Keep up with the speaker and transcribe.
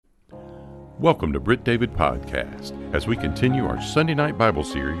Welcome to Britt David Podcast as we continue our Sunday night Bible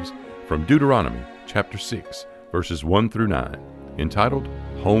series from Deuteronomy chapter 6, verses 1 through 9, entitled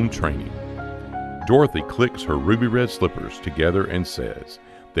Home Training. Dorothy clicks her ruby red slippers together and says,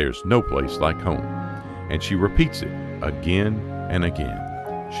 "There's no place like home." And she repeats it again and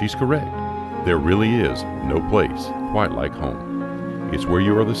again. She's correct. There really is no place quite like home. It's where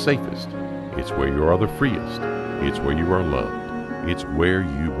you are the safest. It's where you are the freest. It's where you are loved. It's where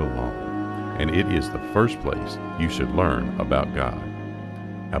you belong. And it is the first place you should learn about God,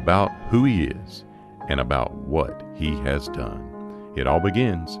 about who He is, and about what He has done. It all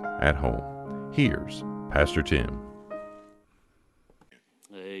begins at home. Here's Pastor Tim.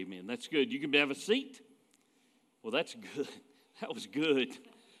 Amen. That's good. You can have a seat. Well, that's good. That was good.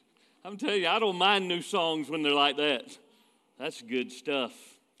 I'm telling you, I don't mind new songs when they're like that. That's good stuff.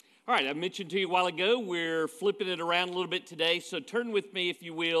 All right, I mentioned to you a while ago, we're flipping it around a little bit today, so turn with me, if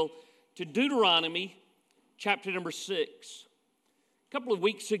you will, to Deuteronomy chapter number 6. A couple of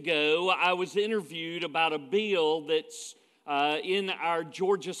weeks ago, I was interviewed about a bill that's in our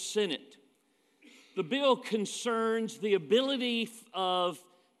Georgia Senate. The bill concerns the ability of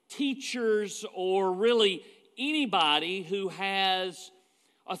teachers, or really anybody who has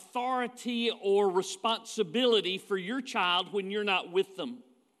authority or responsibility for your child when you're not with them.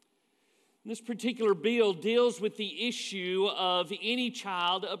 This particular bill deals with the issue of any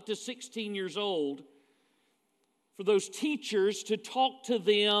child up to 16 years old, for those teachers to talk to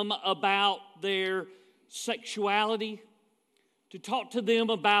them about their sexuality, to talk to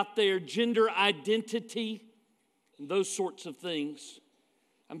them about their gender identity, and those sorts of things.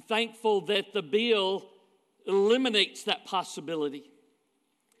 I'm thankful that the bill eliminates that possibility.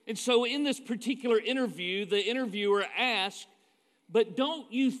 And so in this particular interview, the interviewer asked, "But don't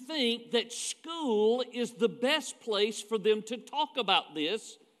you think that school is the best place for them to talk about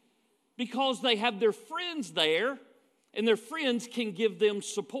this because they have their friends there and their friends can give them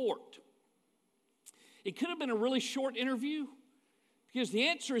support?" It could have been a really short interview because the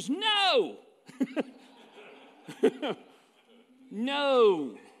answer is no.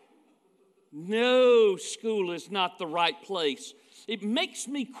 No, school is not the right place. It makes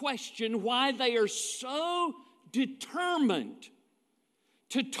me question why they are so determined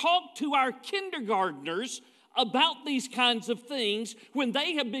to talk to our kindergartners about these kinds of things when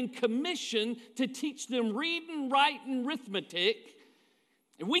they have been commissioned to teach them reading, writing, arithmetic,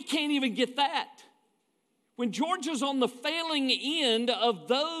 and we can't even get that. When Georgia's on the failing end of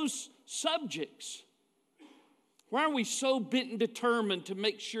those subjects, why are we so bent and determined to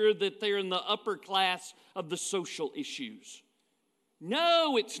make sure that they're in the upper class of the social issues?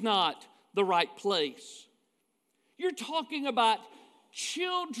 No, it's not the right place. You're talking about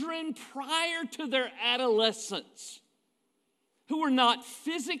children prior to their adolescence who are not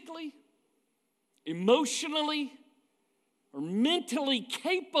physically, emotionally, or mentally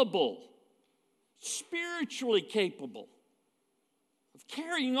capable, spiritually capable of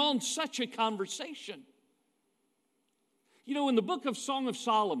carrying on such a conversation. You know, in the book of Song of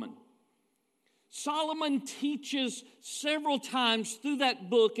Solomon, Solomon teaches several times through that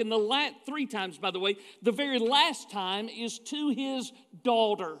book, and three times, by the way. The very last time is to his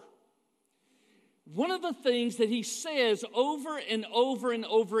daughter. One of the things that he says over and over and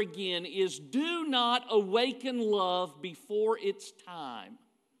over again is, "Do not awaken love before its time."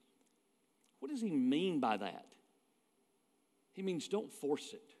 What does he mean by that? He means don't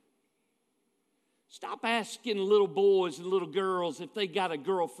force it. Stop asking little boys and little girls if they got a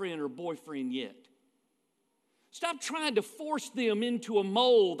girlfriend or boyfriend yet. Stop trying to force them into a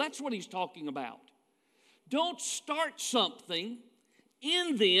mold. That's what he's talking about. Don't start something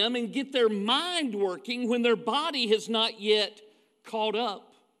in them and get their mind working when their body has not yet caught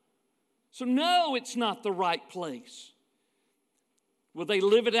up. So no, it's not the right place. Will they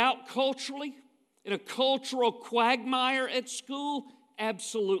live it out culturally, in a cultural quagmire at school?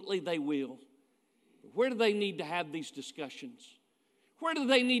 Absolutely they will. Where do they need to have these discussions? Where do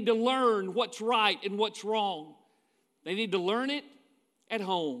they need to learn what's right and what's wrong? They need to learn it at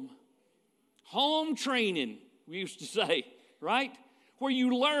home. Home training, we used to say, right? Where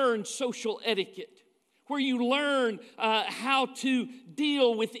you learn social etiquette, where you learn how to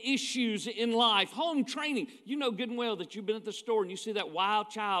deal with issues in life. Home training. You know good and well that you've been at the store and you see that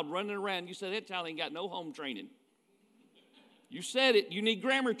wild child running around. You say, "That child ain't got no home training." You said it. You need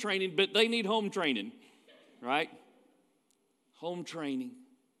grammar training, but they need home training, right? Home training.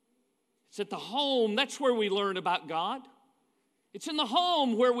 It's at the home. That's where we learn about God. It's in the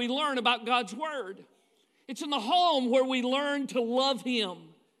home where we learn about God's Word. It's in the home where we learn to love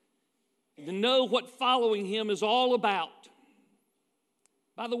Him and to know what following Him is all about.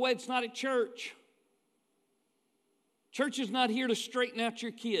 By the way, it's not at church. Church is not here to straighten out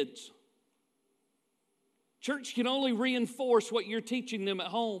your kids. Church can only reinforce what you're teaching them at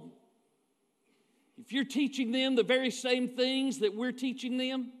home. If you're teaching them the very same things that we're teaching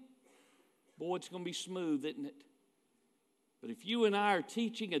them, boy, it's going to be smooth, isn't it? But if you and I are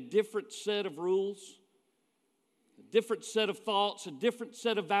teaching a different set of rules, a different set of thoughts, a different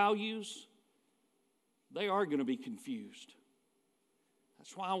set of values, they are going to be confused.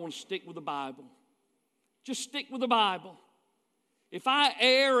 That's why I want to stick with the Bible. Just stick with the Bible. If I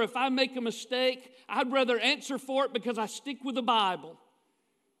err, if I make a mistake, I'd rather answer for it because I stick with the Bible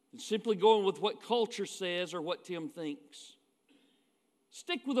than simply going with what culture says or what Tim thinks.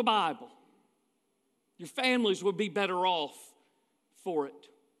 Stick with the Bible. Your families will be better off for it.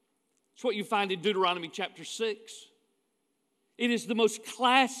 It's what you find in Deuteronomy chapter 6. It is the most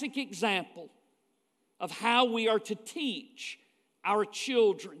classic example of how we are to teach our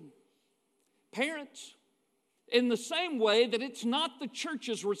children. Parents, in the same way that it's not the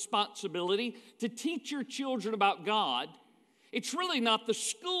church's responsibility to teach your children about God, it's really not the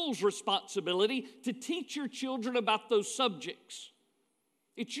school's responsibility to teach your children about those subjects.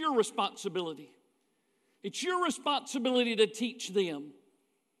 It's your responsibility. It's your responsibility to teach them.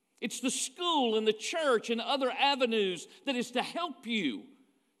 It's the school and the church and other avenues that is to help you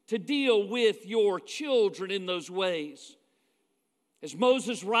to deal with your children in those ways. As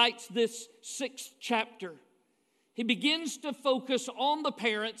Moses writes this 6th chapter, he begins to focus on the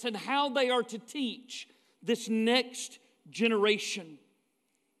parents and how they are to teach this next generation.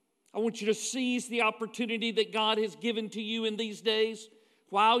 I want you to seize the opportunity that God has given to you in these days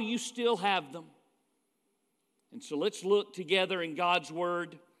while you still have them. And so let's look together in God's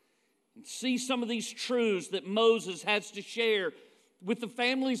Word and see some of these truths that Moses has to share with the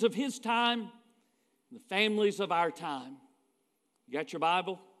families of his time and the families of our time. You got your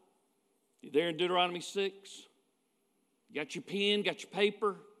Bible? You there in Deuteronomy 6? You got your pen, got your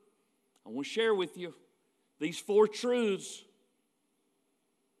paper? I want to share with you these 4 truths.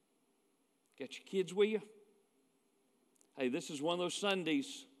 Got your kids with you? Hey, this is one of those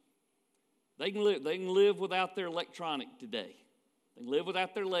Sundays. They can live without their electronic today. They can live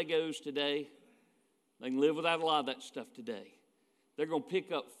without their Legos today. They can live without a lot of that stuff today. They're going to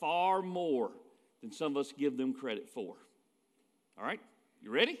pick up far more than some of us give them credit for. All right,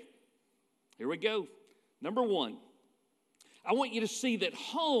 you ready? Here we go. Number 1, I want you to see that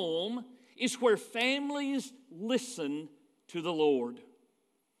home is where families listen to the Lord.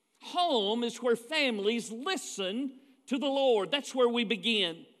 Home is where families listen to the Lord. That's where we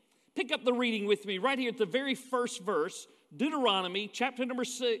begin. Pick up the reading with me right here at the very first verse, Deuteronomy chapter number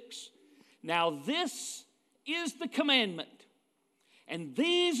 6. Now this is the commandment, and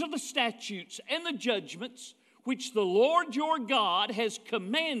these are the statutes and the judgments which the Lord your God has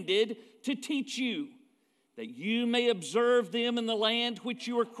commanded to teach you, that you may observe them in the land which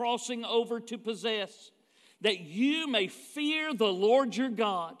you are crossing over to possess, that you may fear the Lord your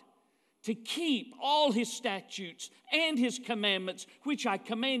God, to keep all his statutes and his commandments, which I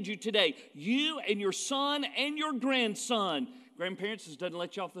command you today, you and your son and your grandson. Grandparents, this doesn't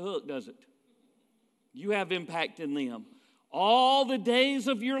let you off the hook, does it? You have impact in them. All the days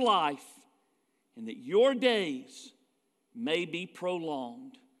of your life, and that your days may be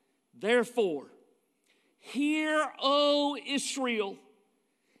prolonged. Therefore, hear, O Israel,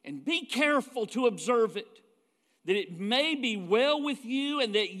 and be careful to observe it, that it may be well with you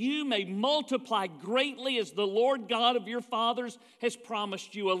and that you may multiply greatly as the Lord God of your fathers has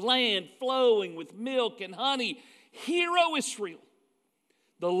promised you, a land flowing with milk and honey. Hear, O Israel,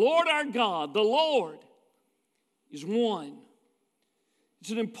 the Lord our God, the Lord is one.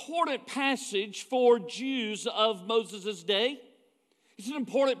 It's an important passage for Jews of Moses' day. It's an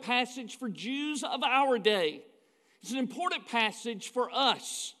important passage for Jews of our day. It's an important passage for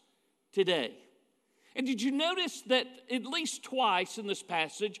us today. And did you notice that at least twice in this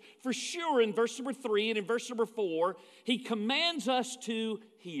passage, for sure in verse number 3 and in verse number 4, he commands us to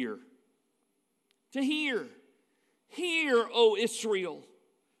hear. To hear. Hear, O Israel.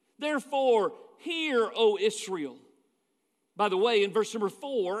 Therefore, hear, O Israel. By the way, in verse number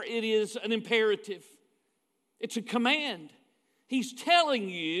 4, it is an imperative. It's a command. He's telling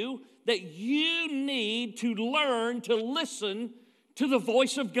you that you need to learn to listen to the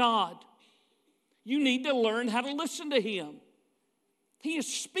voice of God. You need to learn how to listen to him. He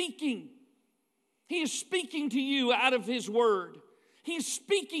is speaking. He is speaking to you out of his word. He is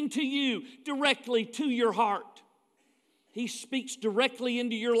speaking to you directly to your heart. He speaks directly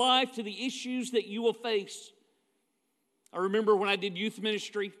into your life, to the issues that you will face. I remember when I did youth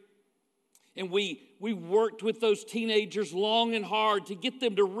ministry, And we worked with those teenagers long and hard to get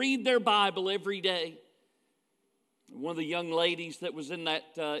them to read their Bible every day. One of the young ladies that was in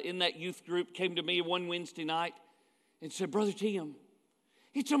that youth group came to me one Wednesday night and said, Brother Tim,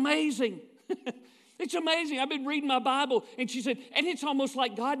 it's amazing. It's amazing. I've been reading my Bible. And she said, and it's almost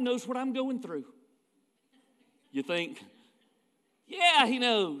like God knows what I'm going through. You think? Yeah, He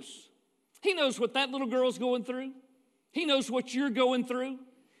knows. He knows what that little girl's going through. He knows what you're going through.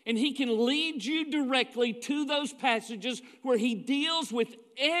 And He can lead you directly to those passages where He deals with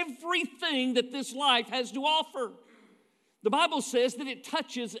everything that this life has to offer. The Bible says that it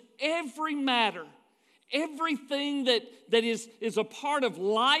touches every matter, everything that is a part of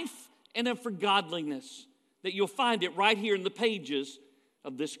life and of for godliness, that you'll find it right here in the pages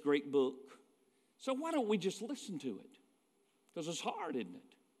of this great book. So why don't we just listen to it? Because it's hard, isn't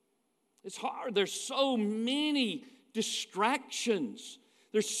it? It's hard. There's so many distractions.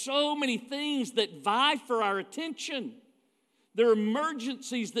 There's so many things that vie for our attention. There are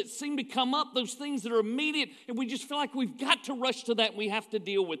emergencies that seem to come up, those things that are immediate, and we just feel like we've got to rush to that and we have to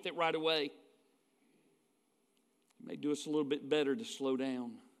deal with it right away. It may do us a little bit better to slow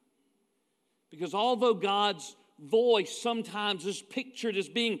down. Because although God's voice sometimes is pictured as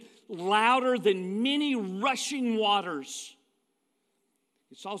being louder than many rushing waters,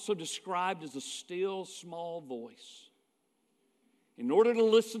 it's also described as a still, small voice. In order to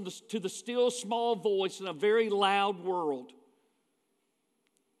listen to the still, small voice in a very loud world,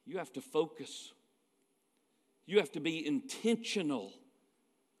 you have to focus. You have to be intentional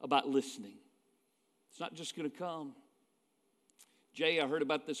about listening. It's not just going to come. Jay, I heard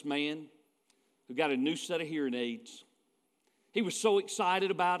about this man who got a new set of hearing aids. He was so excited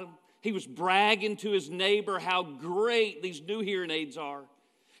about them. He was bragging to his neighbor how great these new hearing aids are.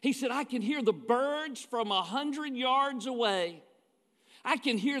 He said, I can hear the birds from 100 yards away. I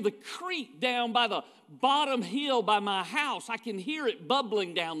can hear the creek down by the bottom hill by my house. I can hear it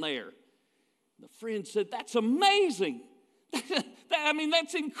bubbling down there. The friend said, that's amazing.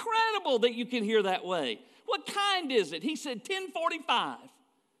 That's incredible that you can hear that way. What kind is it? He said, 1045.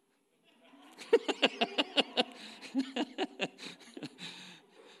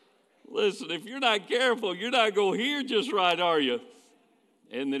 Listen, if you're not careful, you're not going to hear just right, are you?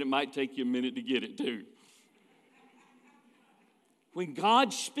 And then it might take you a minute to get it too. When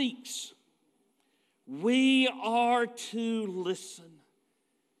God speaks, we are to listen.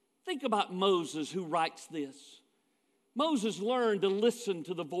 Think about Moses who writes this. Moses learned to listen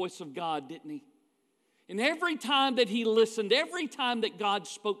to the voice of God, didn't he? And every time that he listened, every time that God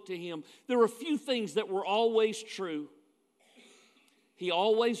spoke to him, there were a few things that were always true. He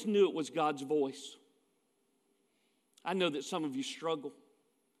always knew it was God's voice. I know that some of you struggle.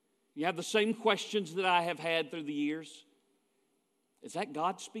 You have the same questions that I have had through the years. Is that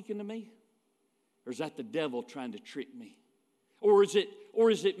God speaking to me? Or is that the devil trying to trick me? Or is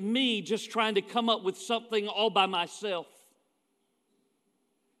it me just trying to come up with something all by myself?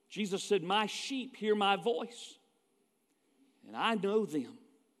 Jesus said, my sheep hear my voice, and I know them.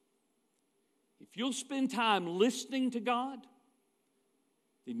 If you'll spend time listening to God,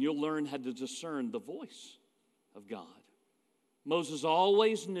 then you'll learn how to discern the voice of God. Moses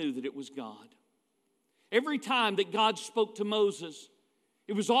always knew that it was God. Every time that God spoke to Moses,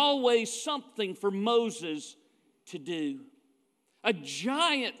 it was always something for Moses to do. A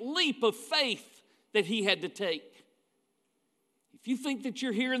giant leap of faith that he had to take. If you think that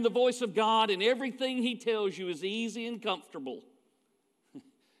you're hearing the voice of God and everything He tells you is easy and comfortable,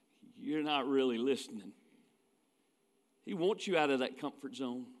 you're not really listening. He wants you out of that comfort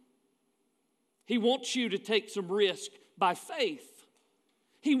zone. He wants you to take some risk by faith.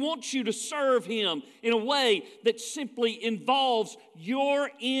 He wants you to serve Him in a way that simply involves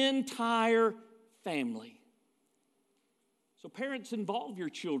your entire family. So parents, involve your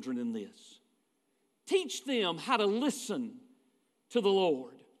children in this. Teach them how to listen to the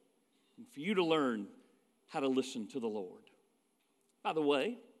Lord, and for you to learn how to listen to the Lord. By the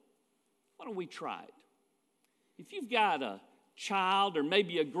way, why don't we try it? If you've got a child or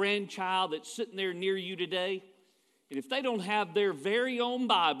maybe a grandchild that's sitting there near you today, and if they don't have their very own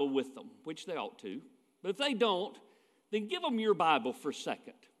Bible with them, which they ought to, but if they don't, then give them your Bible for a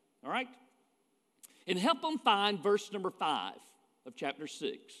second, all right? And help them find verse number 5 of chapter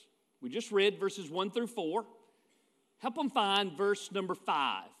 6. We just read verses 1 through 4. Help them find verse number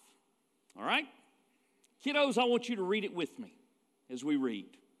 5. All right? Kiddos, I want you to read it with me as we read.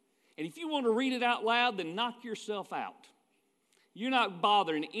 And if you want to read it out loud, then knock yourself out. You're not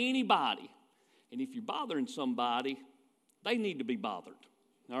bothering anybody. And if you're bothering somebody, they need to be bothered.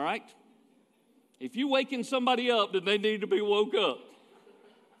 All right? If you're waking somebody up, then they need to be woke up.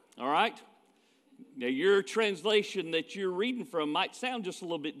 All right? Now, your translation that you're reading from might sound just a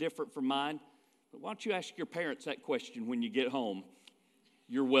little bit different from mine, but why don't you ask your parents that question when you get home?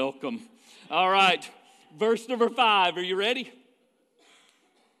 You're welcome. All right, verse number 5. Are you ready?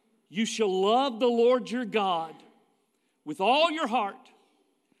 You shall love the Lord your God with all your heart,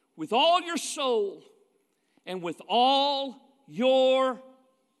 with all your soul, and with all your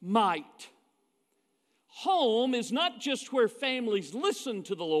might. Home is not just where families listen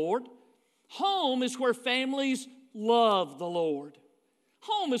to the Lord. Home is where families love the Lord.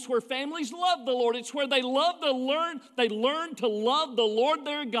 Home is where families love the Lord. It's where they learn to love the Lord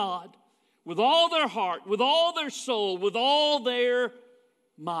their God with all their heart, with all their soul, with all their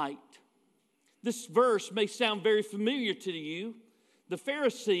might. This verse may sound very familiar to you. The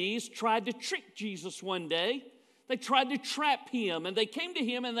Pharisees tried to trick Jesus one day. They tried to trap him, and they came to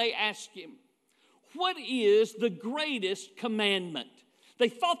him and they asked him, what is the greatest commandment? They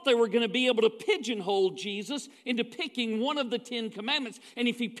thought they were going to be able to pigeonhole Jesus into picking one of the 10 commandments. And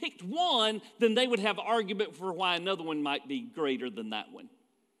if he picked one, then they would have argument for why another one might be greater than that one.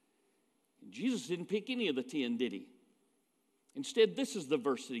 And Jesus didn't pick any of the 10, did he? Instead, this is the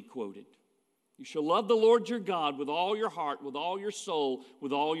verse that he quoted. You shall love the Lord your God with all your heart, with all your soul,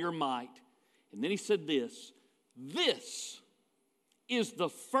 with all your might. And then he said this is the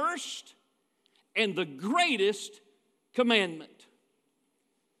first and the greatest commandment.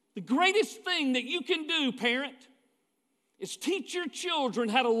 The greatest thing that you can do, parent, is teach your children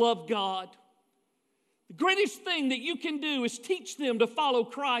how to love God. The greatest thing that you can do is teach them to follow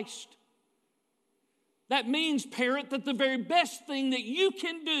Christ. That means, parent, that the very best thing that you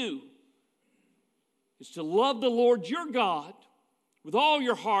can do is to love the Lord your God with all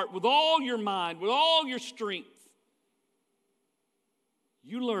your heart, with all your mind, with all your strength.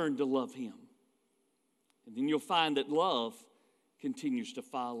 You learn to love him. And then you'll find that love continues to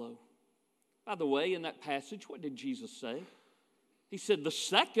follow. By the way, in that passage, what did Jesus say? He said the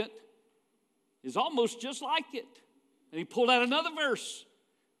second is almost just like it. And he pulled out another verse.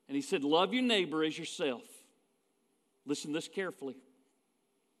 And he said, love your neighbor as yourself. Listen to this carefully.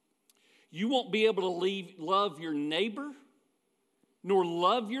 You won't be able to love your neighbor nor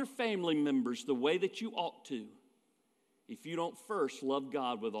love your family members the way that you ought to if you don't first love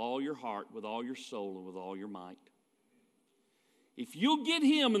God with all your heart, with all your soul, and with all your might. If you'll get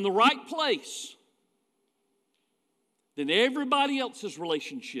him in the right place, then everybody else's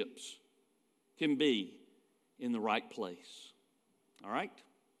relationships can be in the right place. All right?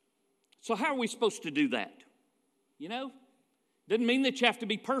 So how are we supposed to do that? You know, doesn't mean that you have to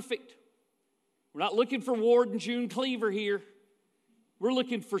be perfect. We're not looking for Ward and June Cleaver here. We're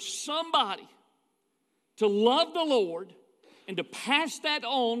looking for somebody to love the Lord and to pass that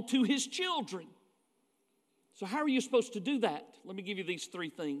on to his children. So how are you supposed to do that? Let me give you these 3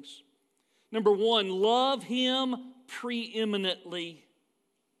 things. Number 1, love him preeminently.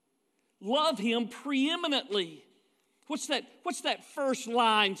 Love him preeminently. What's that first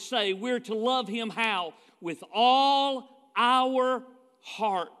line say? We're to love him how? With all our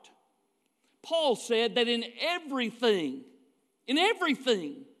heart. Paul said that in everything,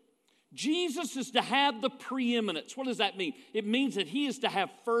 Jesus is to have the preeminence. What does that mean? It means that he is to have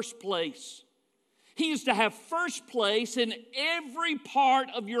first place. He is to have first place in every part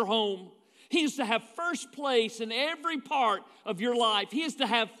of your home. He is to have first place in every part of your life. He is to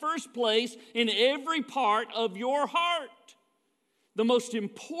have first place in every part of your heart. The most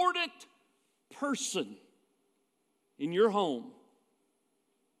important person in your home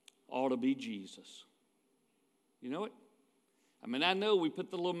ought to be Jesus. You know it? I mean, I know we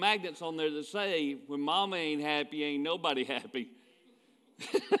put the little magnets on there that say, when mama ain't happy, ain't nobody happy.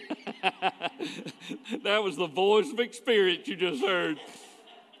 That was the voice of experience you just heard.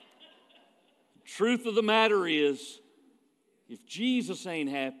 Truth of the matter is, if Jesus ain't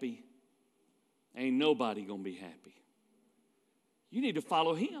happy, ain't nobody gonna be happy. You need to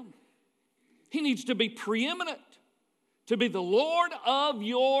follow him. He needs to be preeminent, to be the Lord of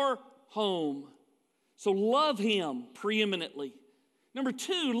your home. So love him preeminently. Number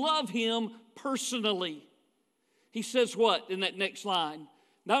 2, love him personally. He says what in that next line?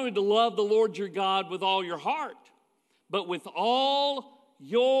 Not only to love the Lord your God with all your heart, but with all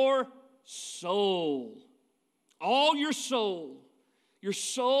your soul. All your soul. Your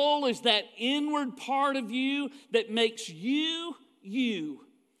soul is that inward part of you that makes you, you.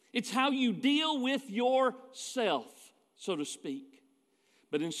 It's how you deal with yourself, so to speak.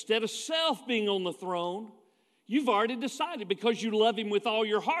 But instead of self being on the throne, you've already decided, because you love him with all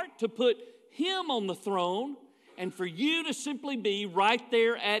your heart, to put him on the throne and for you to simply be right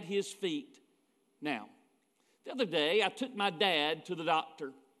there at his feet. Now, the other day I took my dad to the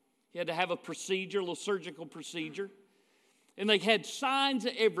doctor. He had to have a procedure, a little surgical procedure. And they had signs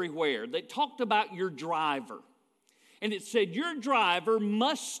everywhere that talked about your driver. And it said, your driver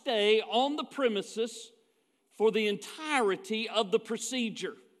must stay on the premises for the entirety of the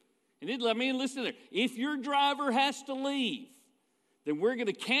procedure. And listen there. If your driver has to leave, then we're going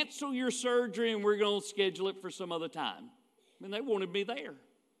to cancel your surgery and we're going to schedule it for some other time. They wanted me there.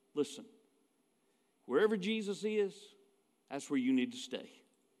 Listen, wherever Jesus is, that's where you need to stay.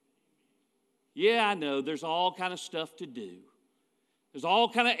 Yeah, I know there's all kind of stuff to do. There's all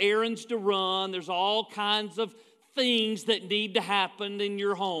kind of errands to run. There's all kinds of things that need to happen in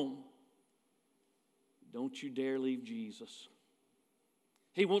your home. Don't you dare leave Jesus.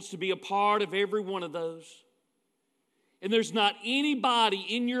 He wants to be a part of every one of those. And there's not anybody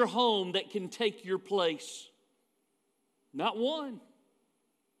in your home that can take your place. Not one.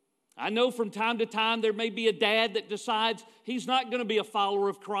 I know from time to time there may be a dad that decides he's not going to be a follower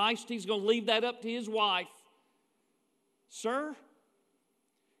of Christ. He's going to leave that up to his wife. Sir,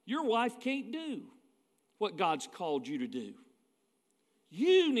 your wife can't do what God's called you to do.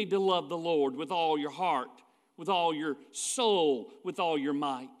 You need to love the Lord with all your heart, with all your soul, with all your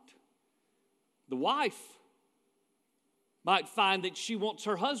might. The wife might find that she wants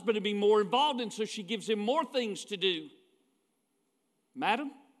her husband to be more involved, and so she gives him more things to do.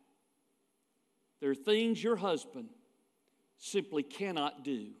 Madam, there are things your husband simply cannot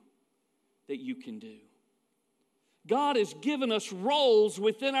do that you can do. God has given us roles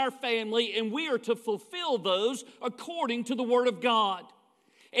within our family, and we are to fulfill those according to the Word of God.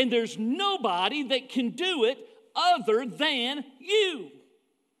 And there's nobody that can do it other than you.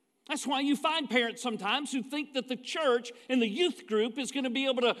 That's why you find parents sometimes who think that the church and the youth group is going to be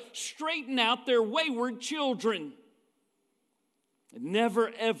able to straighten out their wayward children. It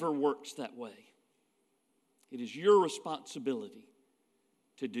never, ever works that way. It is your responsibility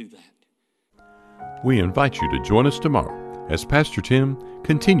to do that. We invite you to join us tomorrow as Pastor Tim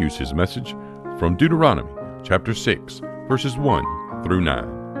continues his message from Deuteronomy chapter 6, verses 1 through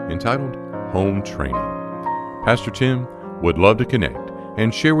 9, entitled Home Training. Pastor Tim would love to connect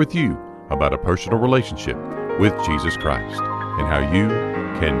and share with you about a personal relationship with Jesus Christ and how you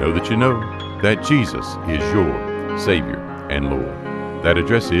can know that Jesus is your Savior and Lord. That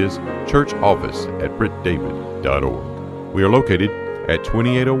address is churchoffice@brittdavid.org. We are located at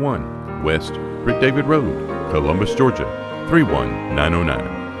 2801 West Britt David Road, Columbus, Georgia,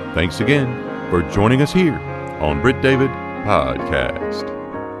 31909. Thanks again for joining us here on Britt David Podcast.